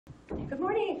Good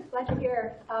morning, glad you're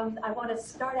here. I want to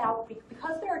start out,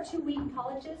 because there are two Wheaton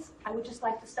colleges, I would just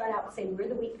like to start out and say we're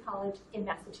the Wheaton College in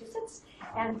Massachusetts,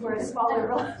 and we're a small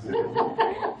liberal,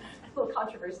 a little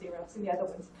controversy around some of the other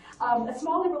ones. A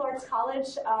small liberal arts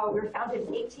college. We were founded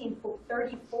in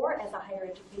 1834 as a higher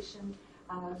education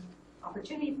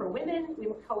opportunity for women. We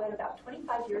were co-ed about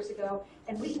 25 years ago,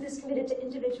 and Wheaton is committed to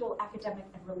individual, academic,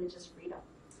 and religious freedom.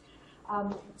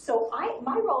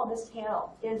 My role on this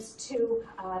panel is to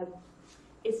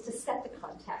set the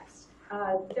context.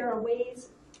 There are ways,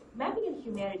 mapping in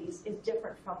humanities is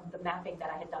different from the mapping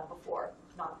that I had done before,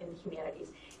 not in the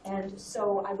humanities. And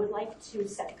so I would like to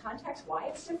set the context, why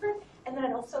it's different, and then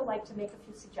I'd also like to make a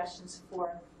few suggestions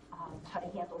for how to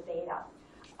handle data.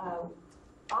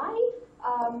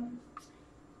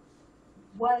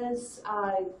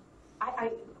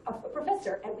 A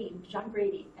professor at Wheaton, John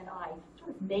Grady, and I sort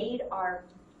of made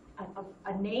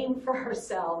a name for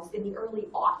ourselves in the early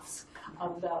aughts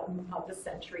of the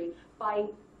century by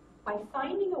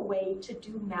finding a way to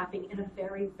do mapping in a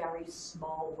very, very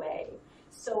small way.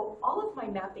 So all of my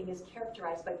mapping is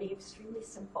characterized by being extremely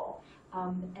simple,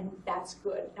 and that's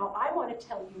good. Now I want to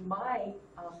tell you my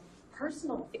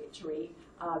personal victory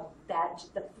that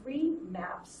the three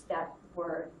maps that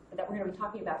we're going to be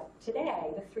talking about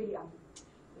today,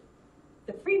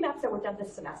 the three maps that were done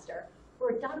this semester,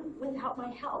 were done without my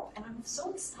help, and I'm so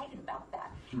excited about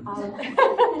that.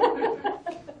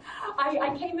 I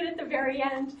came in at the very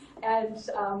end and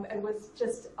was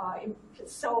just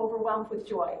so overwhelmed with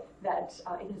joy that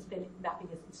mapping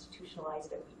is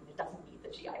institutionalized at Wheaton. It doesn't need the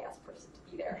GIS person to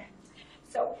be there.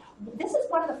 So this is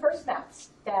one of the first maps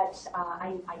that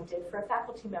I did for a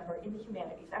faculty member in the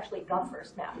humanities, actually the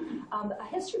first map. A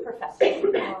history professor,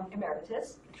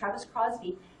 emeritus, Travis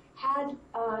Crosby,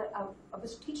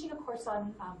 was teaching a course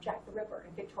on Jack the Ripper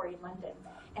in Victorian London.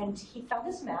 And he found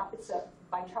this map. It's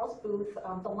by Charles Booth.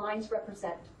 The lines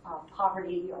represent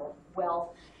poverty or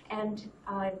wealth. And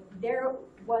there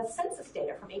was census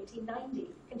data from 1890,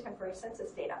 contemporary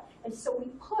census data. And so we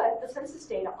put the census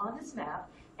data on this map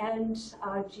and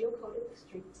geocoded the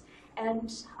streets. And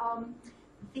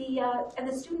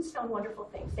the students found wonderful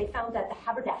things. They found that the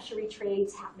haberdashery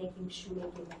trades, hat-making,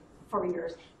 shoemaking,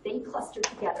 furriers, they clustered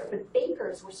together, but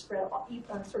bakers were spread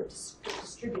sort of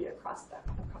distributed across the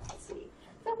city.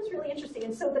 That was really interesting,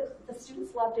 and so the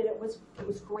students loved it. It was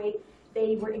great.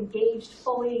 They were engaged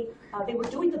fully. They were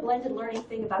doing the blended learning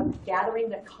thing about gathering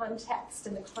the context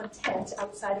and the content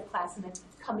outside of class and then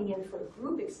coming in for a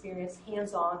group experience,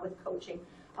 hands-on with coaching.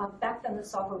 Back then, the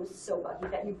software was so buggy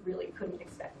that you really couldn't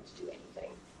expect them to do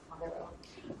anything on their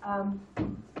own.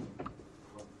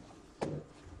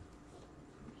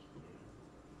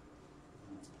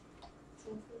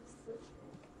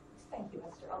 Thank you,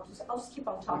 Esther. I'll just keep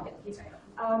on talking.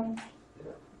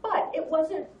 But it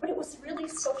was really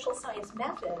social science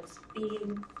methods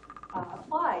being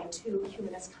applied to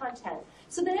humanist content.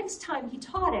 So the next time he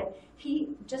taught it, he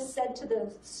just said to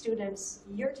the students,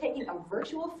 "You're taking a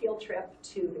virtual field trip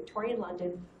to Victorian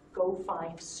London. Go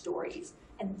find stories."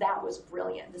 And that was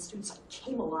brilliant. The students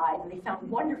came alive, and they found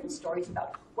wonderful stories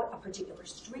about what a particular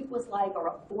street was like, or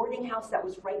a boarding house that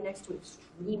was right next to an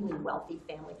extremely wealthy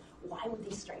family. Why would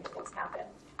these strange things happen?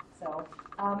 So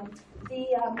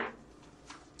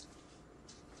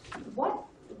what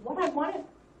I want to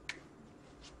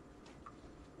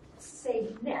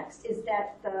say next is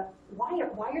that why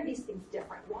are these things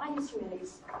different? Why is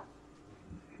humanities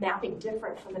mapping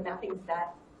different from the mapping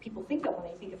that people think of when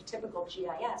they think of typical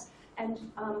GIS?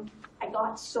 And I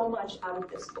got so much out of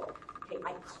this book. Okay,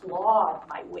 I clawed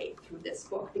my way through this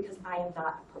book because I am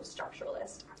not a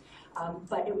post-structuralist.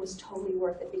 But it was totally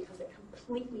worth it because it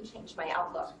completely changed my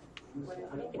outlook.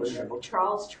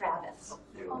 Charles Travis,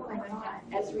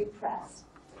 Esri Press.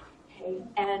 Okay,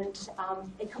 and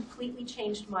it completely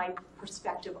changed my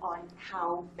perspective on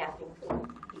how mapping could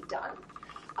be done.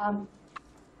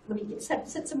 Let me set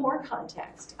some more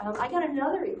context. I got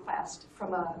another request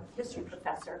from a history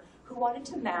professor who wanted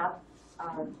to map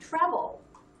travel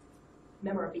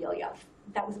memorabilia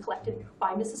that was collected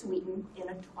by Mrs. Wheaton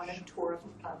on a tour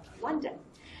of London.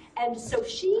 And so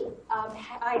she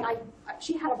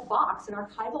had a box, an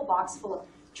archival box full of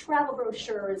travel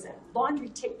brochures and laundry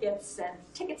tickets and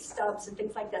ticket stubs and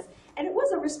things like this. And it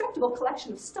was a respectable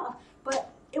collection of stuff,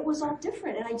 but it was all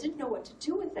different, and I didn't know what to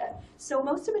do with it. So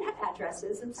most of it had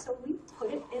addresses, and so we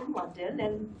put it in London,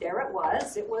 and there it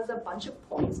was. It was a bunch of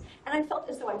points, and I felt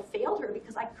as though I failed her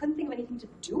because I couldn't think of anything to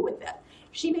do with it.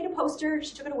 She made a poster,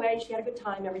 she took it away, she had a good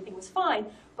time, everything was fine,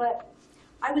 but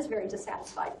I was very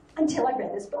dissatisfied until I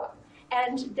read this book.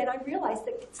 And then I realized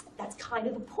that that's kind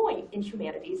of the point in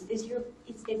humanities, is your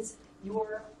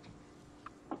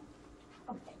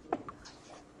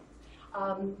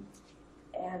And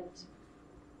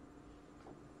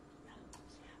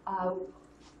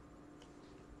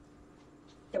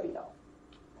there we go.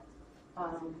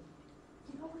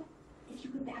 You know what? If you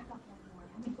go back up one more,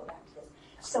 let me go back to this.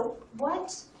 So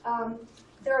what?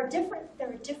 There are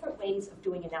different ways of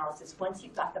doing analysis once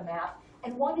you've got the map,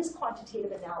 and one is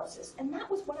quantitative analysis, and that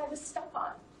was what I was stuck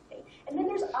on. Okay? And then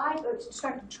there's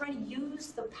trying to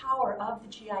use the power of the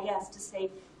GIS to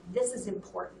say this is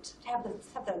important, to have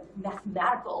the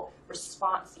mathematical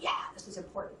response. Yeah, this is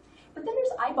important. But then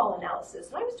there's eyeball analysis,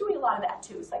 and I was doing a lot of that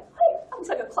too. It's like, hey, that looks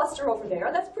like a cluster over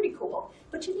there. That's pretty cool.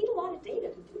 But you need a lot of data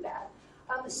to do that.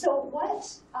 So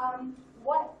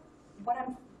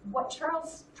what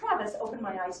Charles Travis opened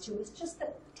my eyes to is just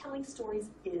that telling stories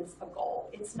is a goal.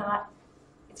 It's not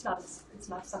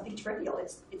something trivial.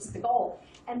 It's the goal.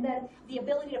 And then the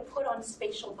ability to put on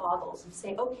spatial goggles and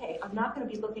say, okay, I'm not going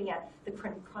to be looking at the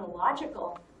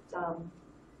chronological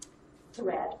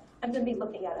thread. I'm going to be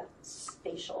looking at a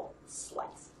spatial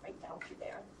slice right down through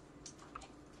there.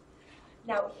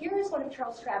 Now, here is one of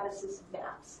Charles Travis's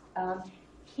maps.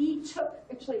 He took,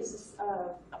 actually, this is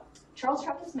Charles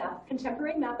Travis map,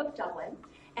 contemporary map of Dublin,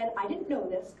 and I didn't know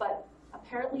this, but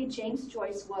apparently James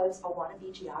Joyce was a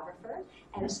wannabe geographer,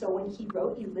 and so when he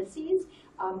wrote Ulysses,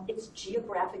 it's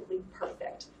geographically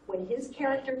perfect. When his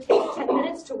character takes 10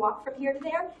 minutes to walk from here to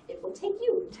there, it will take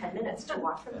you 10 minutes to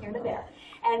walk from here to there.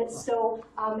 And so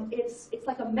it's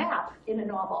like a map in a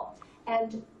novel.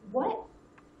 And what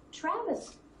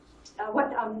Joyce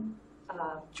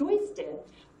did,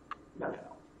 no.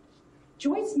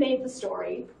 Joyce made the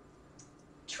story,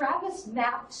 Travis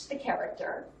mapped the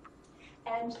character,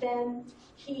 and then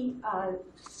he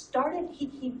started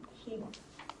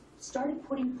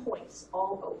putting points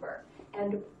all over.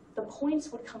 And the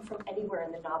points would come from anywhere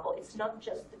in the novel. It's not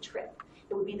just the trip.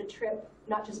 It would be the trip,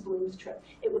 not just Bloom's trip.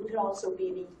 It could also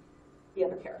be the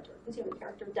other character. Who's the other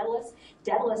character? Daedalus.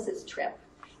 Daedalus' trip,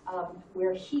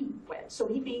 where he went. So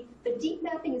the deep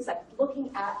mapping is like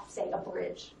looking at, say, a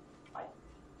bridge. Like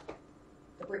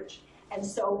the bridge. And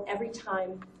so every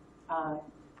time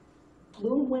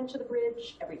Bloom went to the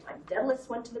bridge, every time Daedalus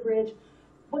went to the bridge,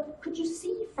 what could you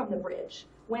see from the bridge?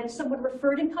 When someone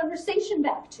referred in conversation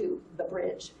back to the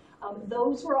bridge,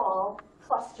 those were all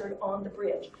clustered on the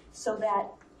bridge, so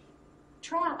that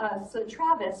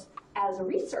Travis, as a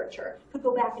researcher, could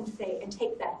go back and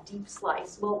take that deep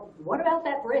slice. Well, what about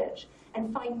that bridge?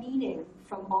 And find meaning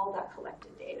from all that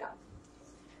collected data.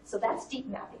 So that's deep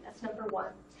mapping. That's number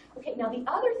one. Okay, now the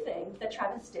other thing that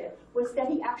Travis did was that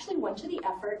he actually went to the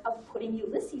effort of putting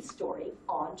Ulysses' story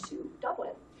onto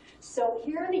Dublin. So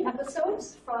here are the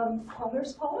episodes from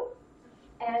Homer's poem,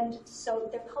 and so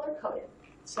they're color-coded.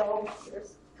 So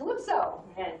here's Calypso,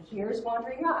 and here's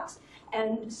Wandering Rocks.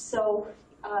 And so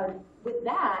with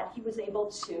that, he was able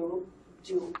to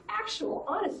do actual,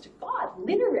 honest-to-God,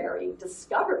 literary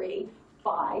discovery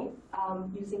by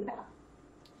using that.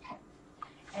 Okay.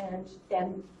 And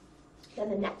then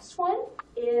the next one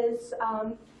is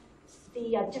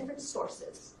the different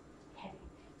sources. Okay.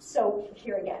 So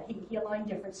here again, he aligned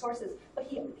different sources, but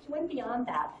he went beyond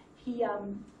that. He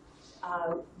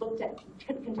looked at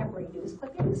contemporary news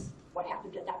clippings, what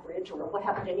happened at that bridge, or what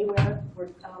happened anywhere where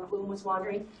Bloom was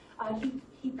wandering.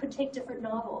 He could take different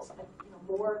novels,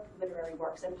 more literary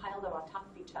works, and pile them on top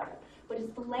of each other. But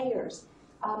it's the layers.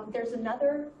 There's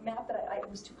another map that it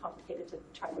was too complicated to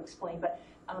try to explain, but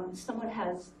someone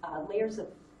has layers of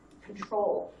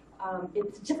control.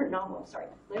 It's a different novel, I'm sorry.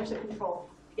 Layers of control.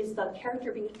 Is the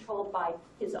character being controlled by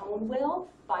his own will,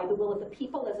 by the will of the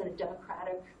people as in a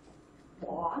democratic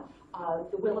law,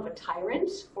 the will of a tyrant,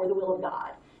 or the will of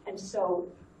God? And so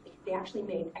they actually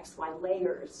made XY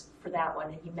layers for that one,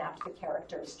 and he mapped the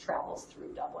character's travels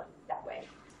through Dublin that way.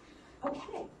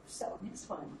 Okay, so next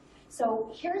one.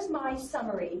 So here's my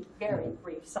summary, very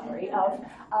brief summary, of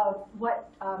what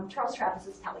Charles Travis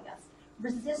is telling us.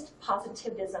 Resist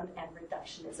positivism and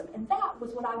reductionism. And that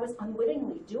was what I was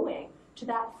unwittingly doing to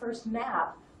that first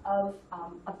map of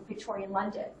Victorian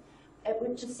London. It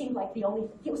would just seem like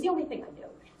it was the only thing I knew.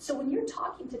 So when you're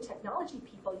talking to technology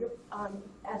people,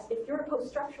 if you're a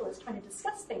post-structuralist trying to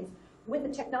discuss things with a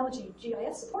technology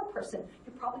GIS support person,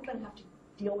 you're probably going to have to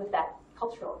deal with that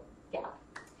cultural gap.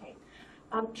 Okay.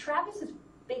 Travis is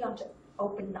big on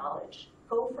open knowledge.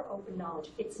 Go for open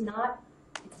knowledge. It's not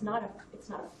a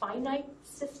finite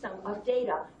system of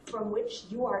data from which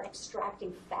you are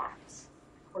extracting facts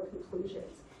or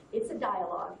conclusions. It's a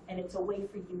dialogue, and it's a way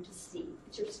for you to see.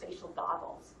 It's your spatial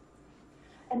goggles.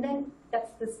 And then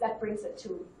that brings it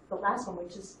to the last one,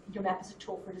 which is your map is a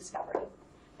tool for discovery.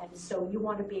 And so you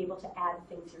want to be able to add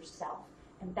things yourself.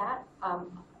 And that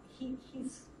he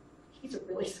he's a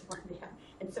really smart man,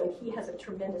 and so he has a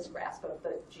tremendous grasp of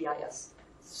the GIS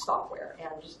software,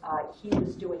 and he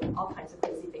was doing all kinds of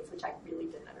crazy things which I really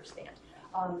didn't understand.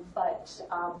 But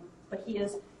he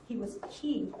was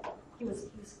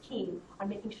keen on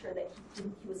making sure that he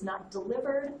was not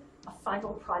delivered a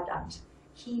final product.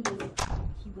 He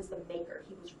was the maker.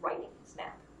 He was writing his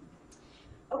map.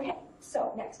 Okay,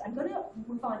 so next I'm going to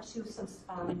move on to some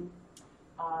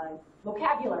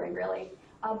vocabulary, really.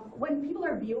 When people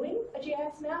are viewing a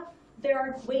GIS map, there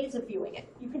are ways of viewing it.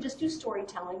 You can just do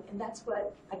storytelling, and that's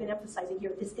what I've been emphasizing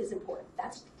here. This is important.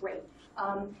 That's great.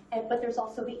 But there's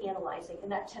also the analyzing,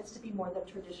 and that tends to be more the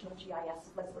traditional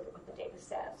GIS. Let's look at what the data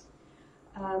says.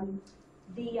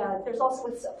 There's also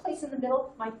a place in the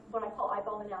middle, what I call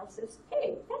eyeball analysis.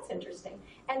 Hey, that's interesting.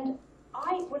 And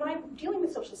when I'm dealing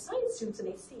with social science students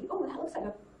and they see, oh, that looks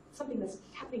like something that's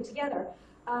happening together,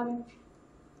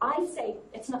 I say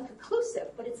it's not conclusive,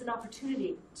 but it's an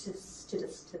opportunity to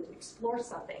explore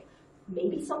something.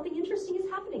 Maybe something interesting is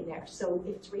happening there. So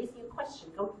if it's raising a question,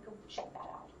 go check that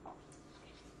out.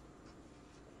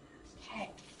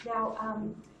 Okay. Now,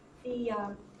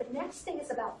 the next thing is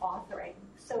about authoring.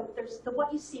 So there's the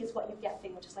what you see is what you get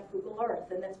thing, which is like Google Earth,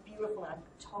 and that's beautiful, and I'm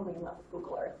totally in love with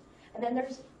Google Earth. And then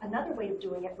there's another way of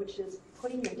doing it, which is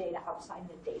putting your data outside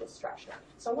the data structure.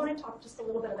 So I want to talk just a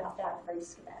little bit about that in a very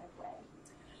schematic way.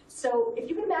 So if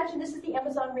you can imagine, this is the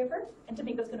Amazon River, and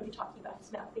Domingo's going to be talking about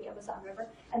his map of the Amazon River,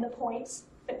 and the points,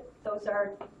 those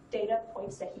are data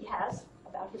points that he has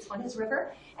on his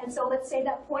river. And so let's say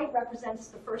that point represents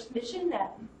the first mission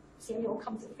that Samuel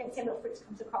Fritz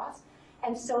comes across.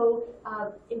 And so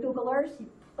in Google Earth, you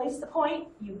place the point,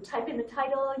 you type in the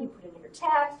title, you put it in your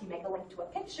text, you make a link to a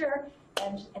picture,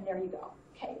 and there you go.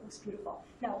 Okay, it looks beautiful.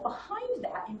 Now behind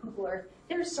that in Google Earth,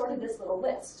 there's sort of this little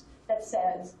list that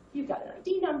says you've got an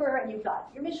ID number and you've got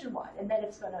your mission one, and then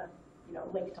it's going to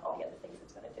link to all the other things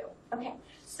it's going to do. Okay,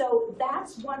 so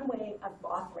that's one way of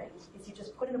authoring, is you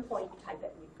just put in a point, you type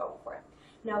it, and you go for it.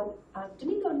 Now,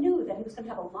 Domingo knew that he was going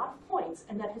to have a lot of points,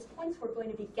 and that his points were going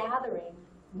to be gathering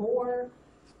more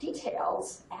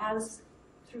details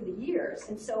through the years.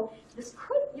 And so this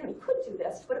could, he could do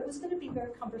this, but it was going to be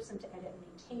very cumbersome to edit and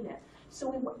maintain it. So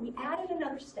we added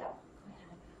another step,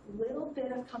 a little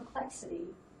bit of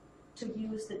complexity to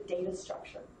use the data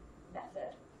structure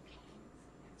method.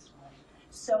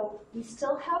 So we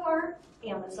still have our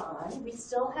Amazon, we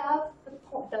still have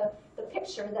the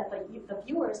picture that the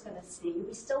viewer is going to see,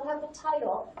 we still have the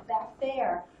title back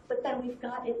there, but then we've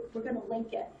got it, we're going to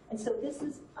link it. And so this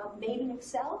is made in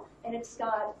Excel, and it's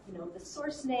got the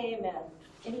source name and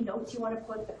any notes you want to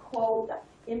put, the quote, the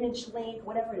image link,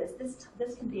 whatever it is.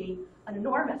 This can be an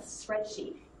enormous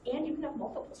spreadsheet, and you can have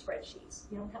multiple spreadsheets.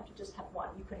 You don't have to just have one.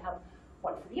 You could have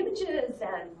one for the images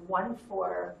and one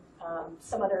for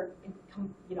some other,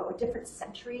 a different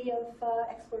century of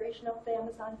exploration of the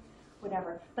Amazon,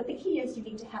 whatever. But the key is you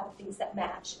need to have things that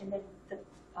match, and then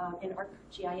in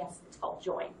ArcGIS it's called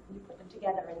join. You put them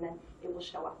together, and then it will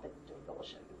show up, and Domingo will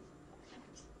show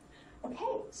you.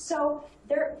 Okay, so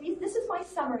this is my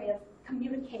summary of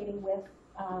communicating with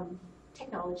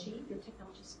technology, your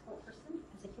technology support person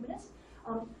as a humanist.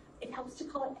 It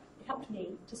helped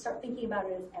me to start thinking about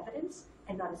it as evidence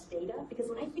and not as data, because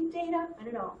when I think data, I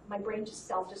don't know, my brain just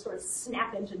sort of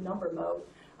snap into number mode,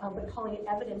 but calling it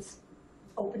evidence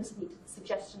opens me to the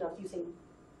suggestion of using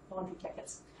laundry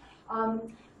tickets.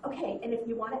 Okay, and if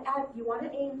you want to add, you want to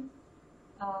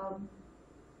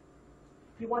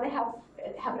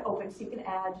have it open so you can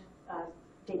add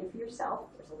data for yourself.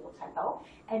 There's a little typo,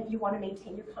 and you want to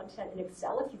maintain your content in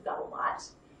Excel if you've got a lot,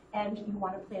 and you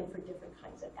want to plan for different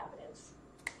kinds of evidence.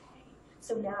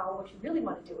 So now what you really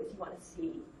want to do is you want to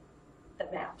see the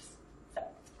maps. So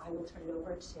I will turn it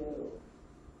over to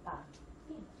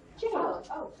Jenni.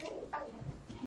 Oh, great.